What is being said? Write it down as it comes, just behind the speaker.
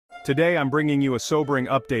Today I'm bringing you a sobering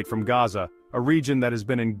update from Gaza, a region that has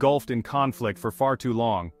been engulfed in conflict for far too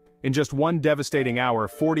long. In just one devastating hour,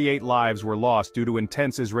 48 lives were lost due to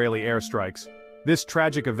intense Israeli airstrikes. This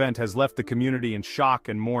tragic event has left the community in shock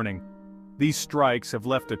and mourning. These strikes have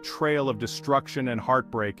left a trail of destruction and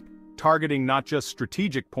heartbreak, targeting not just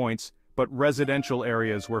strategic points, but residential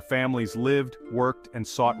areas where families lived, worked, and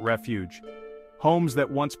sought refuge. Homes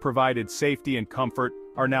that once provided safety and comfort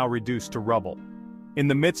are now reduced to rubble. In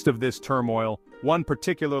the midst of this turmoil, one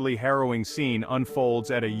particularly harrowing scene unfolds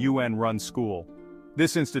at a UN-run school.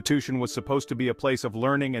 This institution was supposed to be a place of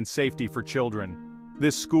learning and safety for children.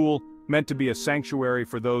 This school, meant to be a sanctuary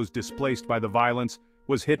for those displaced by the violence,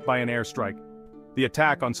 was hit by an airstrike. The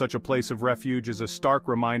attack on such a place of refuge is a stark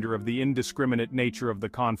reminder of the indiscriminate nature of the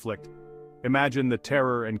conflict. Imagine the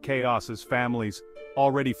terror and chaos as families,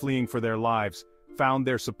 already fleeing for their lives, found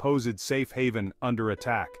their supposed safe haven under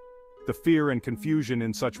attack. The fear and confusion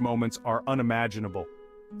in such moments are unimaginable.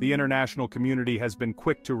 The international community has been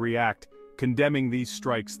quick to react, condemning these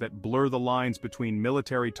strikes that blur the lines between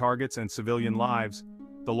military targets and civilian lives.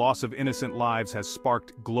 The loss of innocent lives has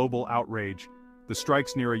sparked global outrage. The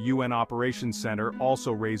strikes near a UN operations center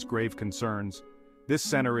also raise grave concerns. This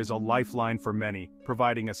center is a lifeline for many,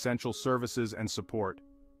 providing essential services and support.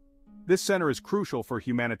 This center is crucial for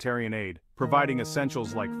humanitarian aid, providing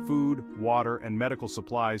essentials like food, water, and medical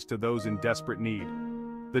supplies to those in desperate need.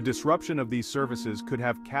 The disruption of these services could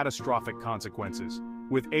have catastrophic consequences.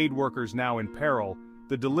 With aid workers now in peril,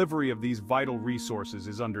 the delivery of these vital resources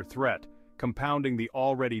is under threat, compounding the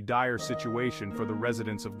already dire situation for the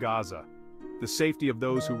residents of Gaza. The safety of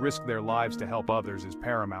those who risk their lives to help others is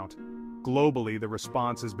paramount. Globally, the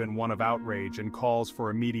response has been one of outrage and calls for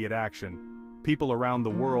immediate action. People around the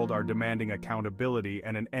world are demanding accountability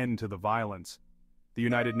and an end to the violence. The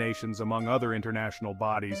United Nations, among other international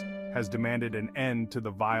bodies, has demanded an end to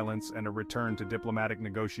the violence and a return to diplomatic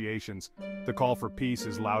negotiations. The call for peace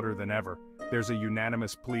is louder than ever. There's a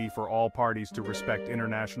unanimous plea for all parties to respect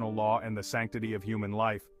international law and the sanctity of human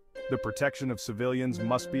life. The protection of civilians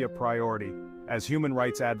must be a priority. As human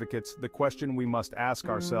rights advocates, the question we must ask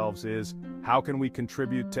ourselves is, how can we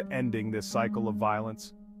contribute to ending this cycle of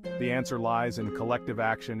violence? The answer lies in collective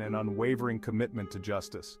action and unwavering commitment to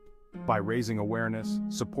justice. By raising awareness,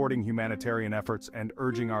 supporting humanitarian efforts, and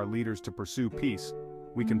urging our leaders to pursue peace,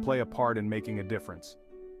 we can play a part in making a difference.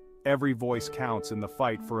 Every voice counts in the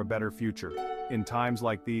fight for a better future. In times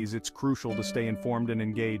like these, it's crucial to stay informed and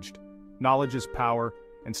engaged. Knowledge is power,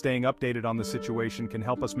 and staying updated on the situation can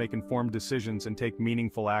help us make informed decisions and take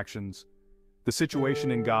meaningful actions. The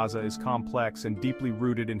situation in Gaza is complex and deeply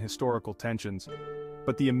rooted in historical tensions,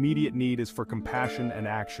 but the immediate need is for compassion and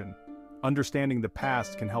action. Understanding the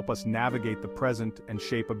past can help us navigate the present and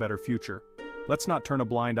shape a better future. Let's not turn a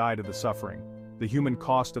blind eye to the suffering. The human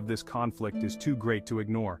cost of this conflict is too great to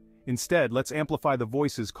ignore. Instead, let's amplify the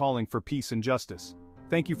voices calling for peace and justice.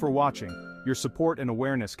 Thank you for watching. Your support and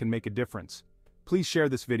awareness can make a difference. Please share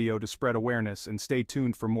this video to spread awareness and stay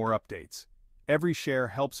tuned for more updates. Every share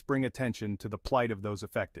helps bring attention to the plight of those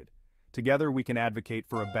affected. Together we can advocate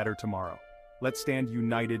for a better tomorrow. Let's stand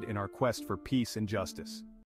united in our quest for peace and justice.